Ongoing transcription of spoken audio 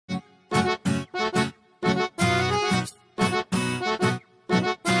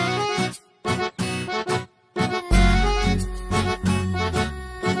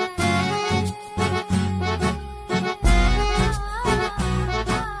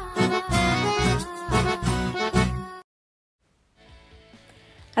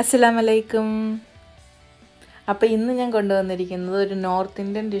അസ്സലാമലൈക്കും. അപ്പോൾ ഇന്ന് ഞാൻ കൊണ്ടുവന്നിരിക്കുന്നത് ഒരു നോർത്ത്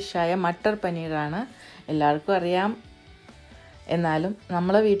ഇന്ത്യൻ ഡിഷായ മട്ടർ പനീറാണ്. എല്ലാവർക്കും അറിയാം, എന്നാലും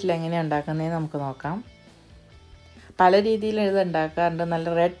നമ്മളെ വീട്ടിൽ എങ്ങനെയാണ് ഉണ്ടാക്കുന്നതെന്ന് നമുക്ക് നോക്കാം. പല രീതിയിൽ ഇത് ഉണ്ടാക്കാറുണ്ട്. നല്ല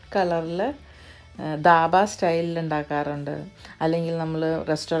റെഡ് കളറിൽ ദാബ സ്റ്റൈലിൽ ഉണ്ടാക്കാറുണ്ട്, അല്ലെങ്കിൽ നമ്മൾ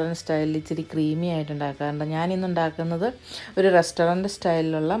റെസ്റ്റോറൻറ്റ് സ്റ്റൈലിൽ ഇച്ചിരി ക്രീമി ആയിട്ട് ഉണ്ടാക്കാറുണ്ട്. ഞാനിന്ന് ഉണ്ടാക്കുന്നത് ഒരു റെസ്റ്റോറൻറ്റ്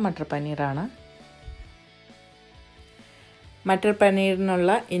സ്റ്റൈലിലുള്ള മട്ടർ പനീറാണ്. മട്ടർ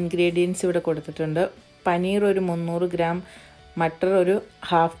പനീറിനുള്ള ഇൻഗ്രീഡിയൻസ് ഇവിടെ കൊടുത്തിട്ടുണ്ട്. പനീർ ഒരു 300 ഗ്രാം, മട്ടർ ഒരു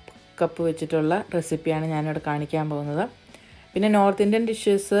ഹാഫ് കപ്പ് വെച്ചിട്ടുള്ള റെസിപ്പിയാണ് ഞാനിവിടെ കാണിക്കാൻ പോകുന്നത്. പിന്നെ north Indian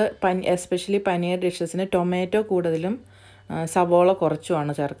dishes, especially paneer ഡിഷസിന് tomato കൂടുതലും സവോള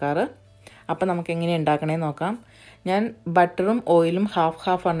കുറച്ചുമാണ് ചേർക്കാറ്. അപ്പോൾ നമുക്ക് എങ്ങനെ ഉണ്ടാക്കണമെന്ന് നോക്കാം. ഞാൻ ബട്ടറും ഓയിലും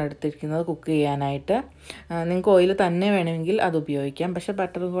ഹാഫാണ് എടുത്തിരിക്കുന്നത് കുക്ക് ചെയ്യാനായിട്ട്. നിങ്ങൾക്ക് ഓയിൽ തന്നെ വേണമെങ്കിൽ അത് ഉപയോഗിക്കാം, പക്ഷേ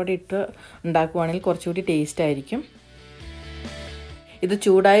ബട്ടറും കൂടി ഇട്ട് ഉണ്ടാക്കുവാണെങ്കിൽ കുറച്ചുകൂടി ടേസ്റ്റ് ആയിരിക്കും. ഇത്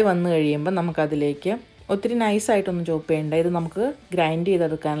ചൂടായി വന്നു കഴിയുമ്പോൾ നമുക്കതിലേക്ക് ഒത്തിരി നൈസായിട്ടൊന്നും ചോപ്പ് ചെയ്യേണ്ട, ഇത് നമുക്ക് ഗ്രൈൻഡ്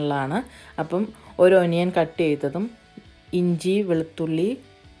ചെയ്തെടുക്കാനുള്ളതാണ്. അപ്പം ഒരു ഒനിയൻ കട്ട് ചെയ്തതും ഇഞ്ചി, വെളുത്തുള്ളി,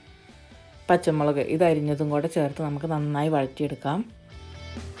 പച്ചമുളക് ഇത് അരിഞ്ഞതും കൂടെ ചേർത്ത് നമുക്ക് നന്നായി വഴറ്റിയെടുക്കാം.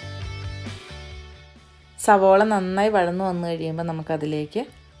 സവോള നന്നായി വഴന്നു വന്നു കഴിയുമ്പോൾ നമുക്കതിലേക്ക്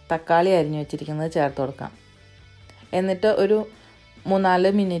തക്കാളി അരിഞ്ഞു വെച്ചിരിക്കുന്നത് ചേർത്ത് കൊടുക്കാം. എന്നിട്ട് ഒരു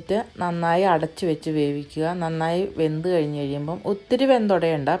 3-4 മിനിറ്റ് നന്നായി അടച്ചു വെച്ച് വേവിക്കുക. നന്നായി വെന്ത് കഴിഞ്ഞ് കഴിയുമ്പം, ഒത്തിരി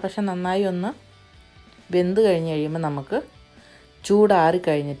വെന്തുടയണ്ട, പക്ഷെ നന്നായി ഒന്ന് വെന്ത് കഴിഞ്ഞ് കഴിയുമ്പോൾ നമുക്ക് ചൂടാറി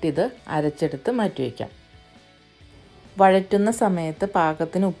കഴിഞ്ഞിട്ട് ഇത് അരച്ചെടുത്ത് മാറ്റി വയ്ക്കാം. വഴറ്റുന്ന സമയത്ത്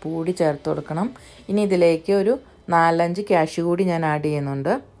പാകത്തിന് ഉപ്പ് കൂടി ചേർത്ത് കൊടുക്കണം. ഇനി ഇതിലേക്ക് ഒരു 4-5 കാഷ്യൂ കൂടി ഞാൻ ആഡ്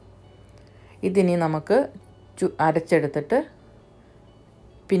ചെയ്യുന്നുണ്ട്. ഇതിനി നമുക്ക് അരച്ചെടുത്തിട്ട്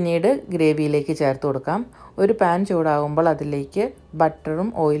പിന്നീട് ഗ്രേവിയിലേക്ക് ചേർത്ത് കൊടുക്കാം. ഒരു പാൻ ചൂടാകുമ്പോൾ അതിലേക്ക് ബട്ടറും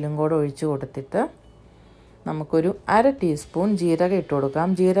ഓയിലും കൂടെ ഒഴിച്ച് കൊടുത്തിട്ട് നമുക്കൊരു 1/2 ടീസ്പൂൺ ജീരകം ഇട്ട് കൊടുക്കാം.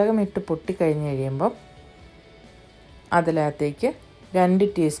 ജീരകം ഇട്ട് പൊട്ടിക്കഴിഞ്ഞ് കഴിയുമ്പം അതിനകത്തേക്ക് 2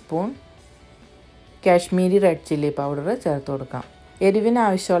 teaspoon Kashmiri red chilli powder ചേർത്ത് കൊടുക്കാം. എരിവിന്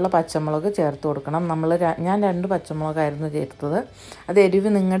ആവശ്യമുള്ള പച്ചമുളക് ചേർത്ത് കൊടുക്കണം. ഞാൻ 2 പച്ചമുളകായിരുന്നു ചേർത്തത്. അത്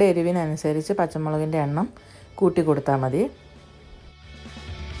നിങ്ങളുടെ എരിവിനനുസരിച്ച് പച്ചമുളകിൻ്റെ എണ്ണം കൂട്ടി കൊടുത്താൽ മതി.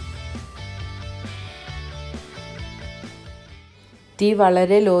 തീ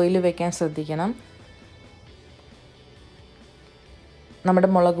വളരെ ലോയിൽ വെക്കാൻ ശ്രദ്ധിക്കണം. നമ്മുടെ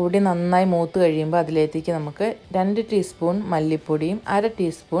മുളക് പൊടി നന്നായി മൂത്ത് കഴിയുമ്പോൾ അതിലേക്ക് നമുക്ക് 2 ടീസ്പൂൺ മല്ലിപ്പൊടിയും 1/2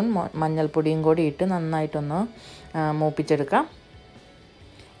 ടീസ്പൂൺ മഞ്ഞൾപ്പൊടിയും കൂടി ഇട്ട് നന്നായിട്ടൊന്ന് മൂപ്പിച്ചെടുക്കാം.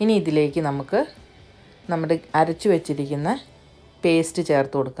 ഇനി ഇതിലേക്ക് നമുക്ക് നമ്മുടെ അരച്ചു വെച്ചിരിക്കുന്ന പേസ്റ്റ്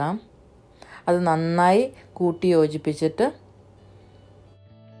ചേർത്ത് കൊടുക്കാം. അത് നന്നായി കൂട്ടി യോജിപ്പിച്ചിട്ട്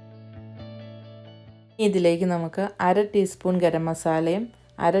ഇതിലേക്ക് നമുക്ക് 1/2 ടീസ്പൂൺ ഗരം മസാലയും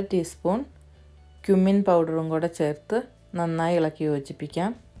 1/2 ടീസ്പൂൺ ക്യുമിൻ പൗഡറും കൂടെ ചേർത്ത് നന്നായി ഇളക്കി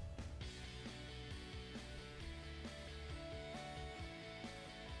യോജിപ്പിക്കാം.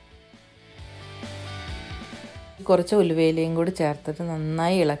 കുറച്ച് ഉലുവയിലയും കൂടി ചേർത്തിട്ട്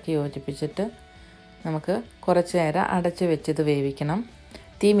നന്നായി ഇളക്കി യോജിപ്പിച്ചിട്ട് നമുക്ക് കുറച്ച് നേരം അടച്ച് വെച്ചത് വേവിക്കണം.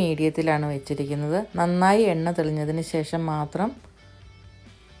 തീ മീഡിയത്തിലാണ് വെച്ചിരിക്കുന്നത്. നന്നായി എണ്ണ തെളിഞ്ഞതിന് ശേഷം മാത്രം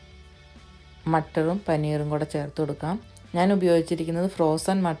മട്ടറും പനീറും കൂടെ ചേർത്ത് കൊടുക്കാം. ഞാൻ ഉപയോഗിച്ചിരിക്കുന്നത്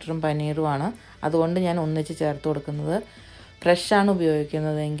ഫ്രോസൺ മട്ടറും പനീറുമാണ്, അതുകൊണ്ട് ഞാൻ ഒന്നിച്ച് ചേർത്ത് കൊടുക്കുന്നത്. ഫ്രഷാണ്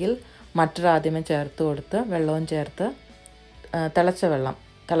ഉപയോഗിക്കുന്നതെങ്കിൽ മട്ടർ ആദ്യമേ ചേർത്ത് കൊടുത്ത് വെള്ളവും ചേർത്ത്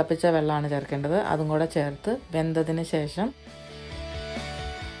തിളപ്പിച്ച വെള്ളമാണ് ചേർക്കേണ്ടത്. അതും കൂടെ ചേർത്ത് വെന്തതിന് ശേഷം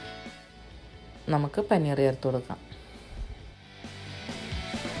നമുക്ക് പനീർ ചേർത്ത് കൊടുക്കാം.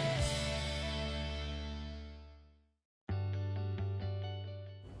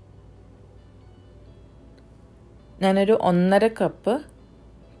 ഞാനൊരു 1.5 കപ്പ്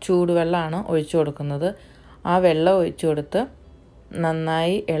ചൂടുവെള്ളമാണ് ഒഴിച്ചു കൊടുക്കുന്നത്. ആ വെള്ളം ഒഴിച്ചു കൊടുത്ത്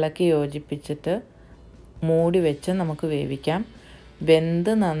നന്നായി ഇളക്കി യോജിപ്പിച്ചിട്ട് മൂടി വെച്ച് നമുക്ക് വേവിക്കാം.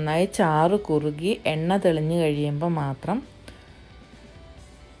 വെന്ത് നന്നായി ചാറ് കുറുകി എണ്ണ തെളിഞ്ഞ് കഴിയുമ്പോൾ മാത്രം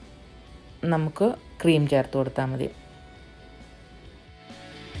നമുക്ക് ക്രീം ചേർത്ത് കൊടുത്താൽ മതി.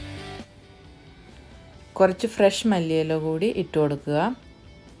 കുറച്ച് ഫ്രഷ് മല്ലിയില കൂടി ഇട്ട് കൊടുക്കുക.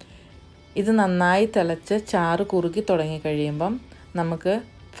 ഇത് നന്നായി തിളച്ച് ചാറ് കുറുകി തുടങ്ങിക്കഴിയുമ്പം നമുക്ക്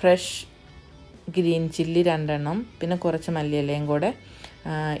ഫ്രഷ് ഗ്രീൻ ചില്ലി 2 എണ്ണം പിന്നെ കുറച്ച് മല്ലിയിലയും കൂടെ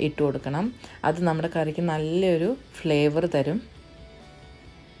ഇട്ട് കൊടുക്കണം. അത് നമ്മുടെ കറിക്ക് നല്ലൊരു ഫ്ലേവർ തരും.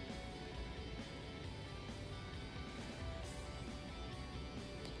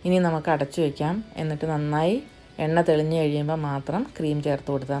 ഇനി നമുക്ക് അടച്ചു വയ്ക്കാം. എന്നിട്ട് നന്നായി എണ്ണ തെളിഞ്ഞ് കഴിയുമ്പോൾ മാത്രം ക്രീം ചേർത്ത്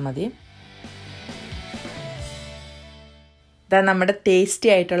കൊടുത്താൽ മതി. ഇതാ നമ്മുടെ ടേസ്റ്റി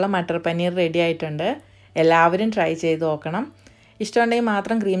ആയിട്ടുള്ള മട്ടർ പനീർ റെഡി ആയിട്ടുണ്ട്. എല്ലാവരും ട്രൈ ചെയ്ത് നോക്കണം. ഇഷ്ടമുണ്ടെങ്കിൽ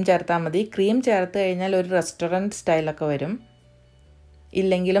മാത്രം ക്രീം ചേർത്താൽ മതി. ക്രീം ചേർത്ത് കഴിഞ്ഞാൽ ഒരു റെസ്റ്റോറൻറ്റ് സ്റ്റൈലൊക്കെ വരും.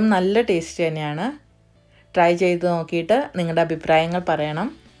 ഇല്ലെങ്കിലും നല്ല ടേസ്റ്റ് തന്നെയാണ്. ട്രൈ ചെയ്ത് നോക്കിയിട്ട് നിങ്ങളുടെ അഭിപ്രായങ്ങൾ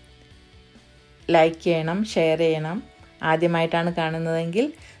പറയണം. ലൈക്ക് ചെയ്യണം, ഷെയർ ചെയ്യണം. ആദ്യമായിട്ടാണ്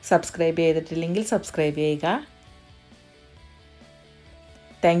കാണുന്നതെങ്കിൽ സബ്സ്ക്രൈബ് ചെയ്തിട്ടില്ലെങ്കിൽ സബ്സ്ക്രൈബ് ചെയ്യുക.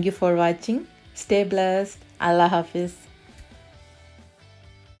 Thank you for watching. Stay blessed. Allah Hafiz.